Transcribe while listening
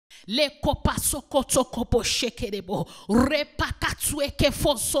Le kopasokoto kopo shekerebo. Repakatsueke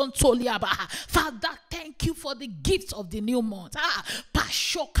fosontoliaba. Father, thank you for the gift of the new month.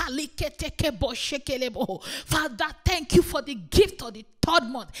 Pashokaliketekebo shekelebo. Father, thank you for the gift of the third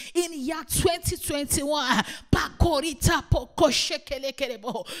month in year 2021. Pakorita poko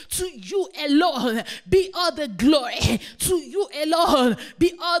shekelekerebo. To you alone be all the glory. To you alone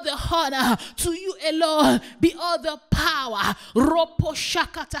be all the honor. To you alone be all the power. Ropo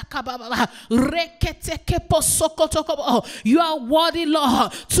shakata kababa. Reketeke posokotokobo. You are worthy,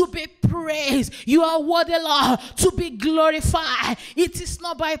 Lord, to be praised. You are worthy, Lord, to be glorified. It is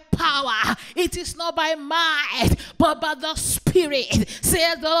not by power, it is not by might, but by the Spirit,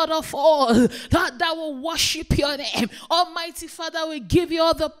 says the Lord of all. Lord, that will worship your name. Almighty Father, we give you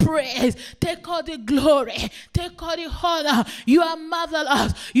all the praise. Take all the glory. Take all the honor. You are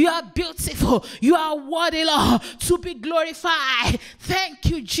marvelous. You are beautiful. You are worthy, Lord, to be glorified. Thank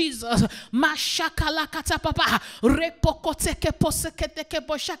you, Jesus. Mashakala katapapa. Repokoteke poseketeke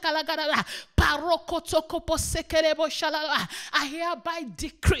boshakala gadala. Parokotoko posekerebo shalala. I hereby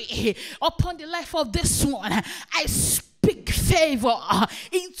decree upon the life of this one. I speak favor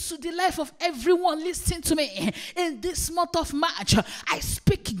into the life of everyone listening to me in this month of March. I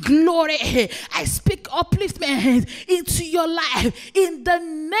speak glory. I speak upliftment into your life in the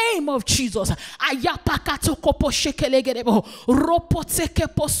name of Jesus.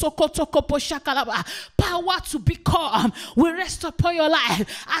 Power to become will rest upon your life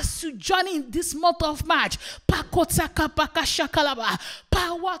as you journey in this month of March. Power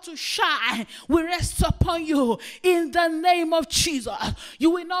to shine will rest upon you in the name of Jesus. You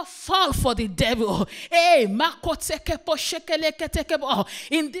will not fall for the devil.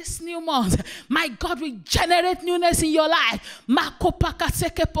 In this new month, my God will generate newness in your life.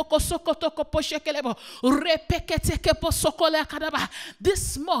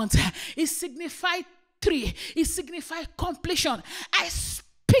 This month is signified 3. It signifies completion. I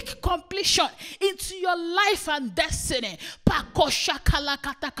speak completion into your life and destiny. I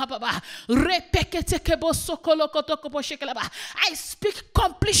speak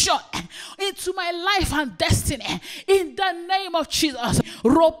completion into my life and destiny in the name of Jesus.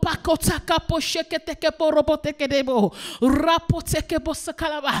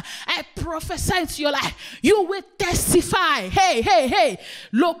 I prophesy into your life. You will testify. Hey.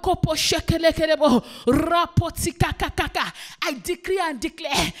 I decree and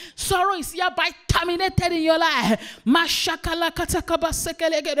declare sorrow is hereby terminated in your life.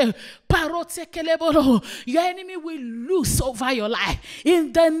 Your enemy will lose over your life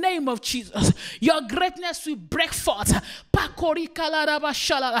in the name of Jesus. Your greatness will break forth.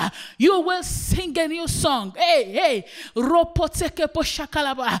 You will sing a new song. Hey. The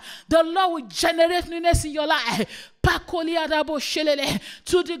Lord will generate newness in your life. To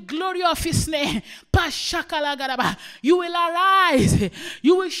the glory of his name. You will arise.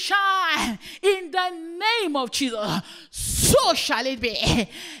 You will shine in the name of Jesus. So shall it be.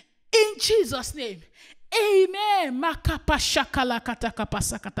 In Jesus' name. Amen.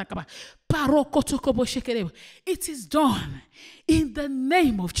 It is done in the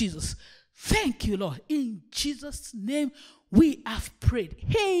name of Jesus. Thank you, Lord. In Jesus' name we have prayed.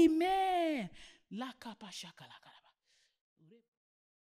 Amen.